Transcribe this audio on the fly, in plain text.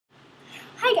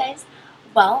Hi guys!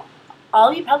 Well,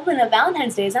 all of you probably know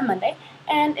Valentine's Day is on Monday,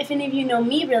 and if any of you know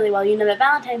me really well, you know that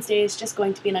Valentine's Day is just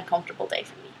going to be an uncomfortable day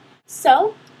for me.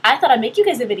 So, I thought I'd make you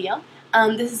guys a video.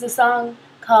 This is a song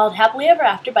called Happily Ever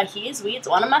After by He Is We. It's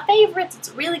one of my favorites. It's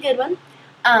a really good one.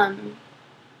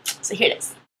 So here it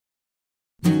is.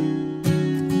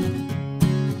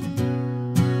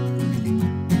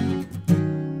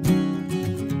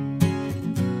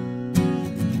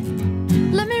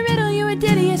 Let me riddle you a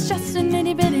ditty, it's just an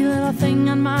itty-bitty little thing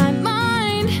on my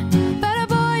mind. About a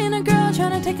boy and a girl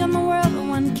trying to take on the world with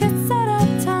one kiss at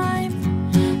a time.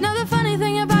 Now the funny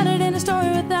thing about it ain't a story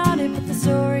without it, but the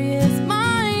story is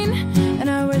mine. And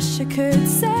I wish I could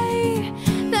say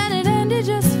that it ended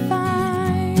just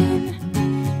fine.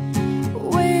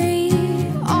 We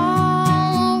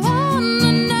all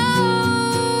wanna know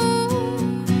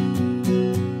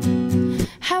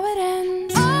how it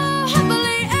ends. Oh,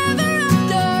 happily ever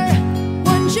after.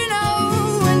 Once you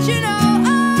know,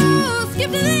 oh,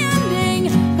 skip to the ending.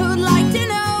 Who'd like to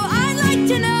know? I'd like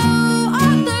to know.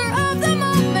 Author of the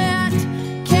moment,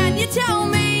 can you tell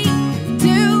me?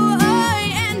 Do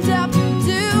I end up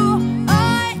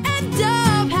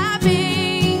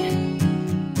happy?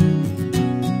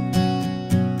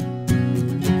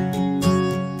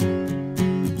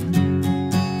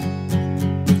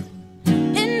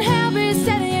 Inhale, breathe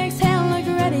steady, exhale, look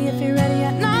ready if you're ready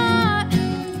or not.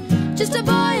 Just a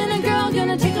boy and a girl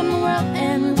gonna take on the world,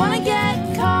 and we wanna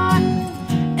get caught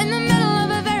in the middle of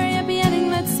a very happy ending.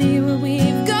 Let's see what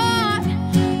we've got.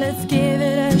 Let's give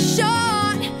it a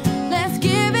shot. Let's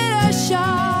give it a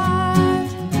shot.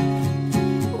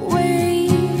 We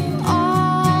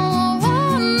all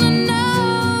wanna know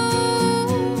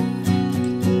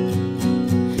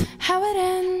how it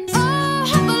ends. Oh,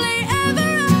 happily ever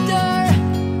after.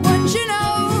 Once you know,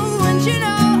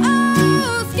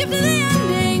 oh, skip to the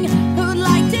ending. Who'd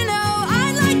like to know?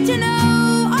 I'd like to know.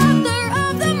 Author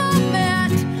of the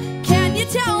moment, can you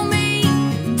tell me?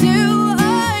 Do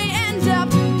I end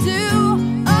up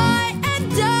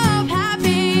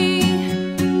happy?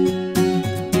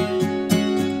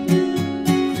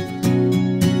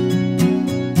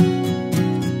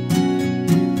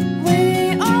 We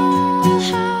all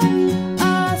have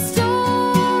a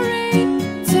story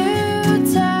to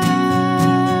tell.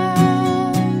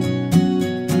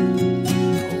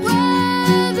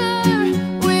 Whether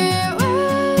we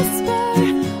whisper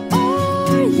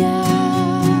or yell,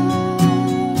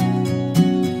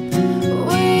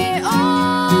 we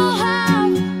all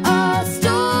have a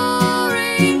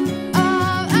story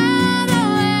of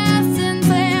adolescence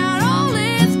and all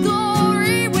its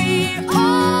glory. We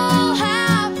all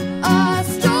have a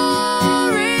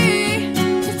story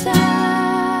to tell.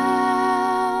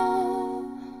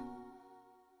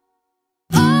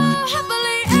 Oh,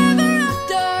 happily ever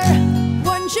after.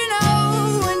 Once you know,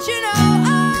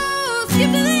 oh,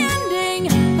 skip to the ending.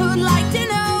 Who'd like to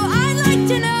know? I'd like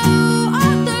to know.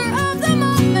 Author of the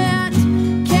moment,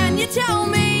 can you tell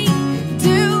me?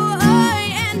 Do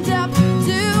I end up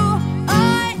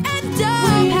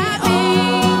happy? We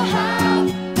all have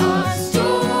a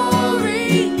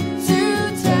story to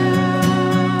tell.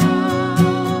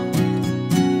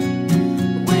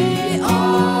 We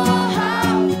all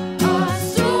have a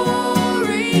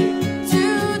story to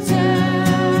tell.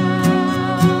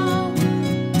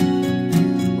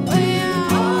 We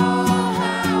all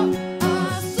have a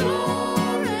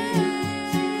story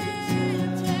to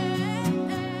tell.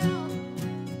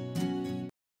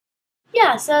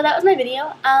 Yeah, so that was my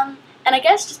video. And I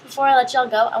guess just before I let y'all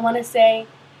go, I want to say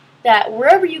that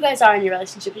wherever you guys are in your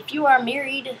relationship, if you are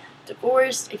married,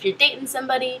 divorced, if you're dating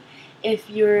somebody, if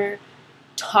you're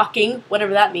talking,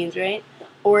 whatever that means, right?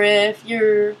 Or if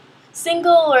you're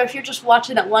single, or if you're just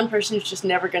watching that one person who's just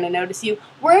never going to notice you,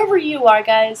 wherever you are,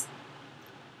 guys,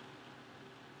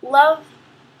 love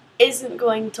isn't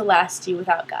going to last you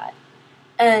without God.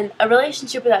 And a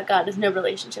relationship without God is no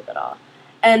relationship at all.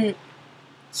 And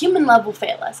human love will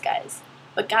fail us, guys.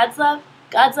 But God's love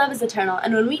is eternal.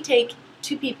 And when we take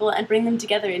two people and bring them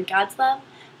together in God's love,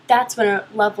 that's when our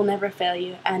love will never fail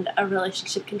you and a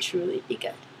relationship can truly be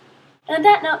good. And on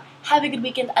that note, have a good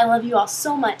weekend. I love you all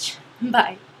so much.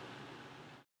 Bye.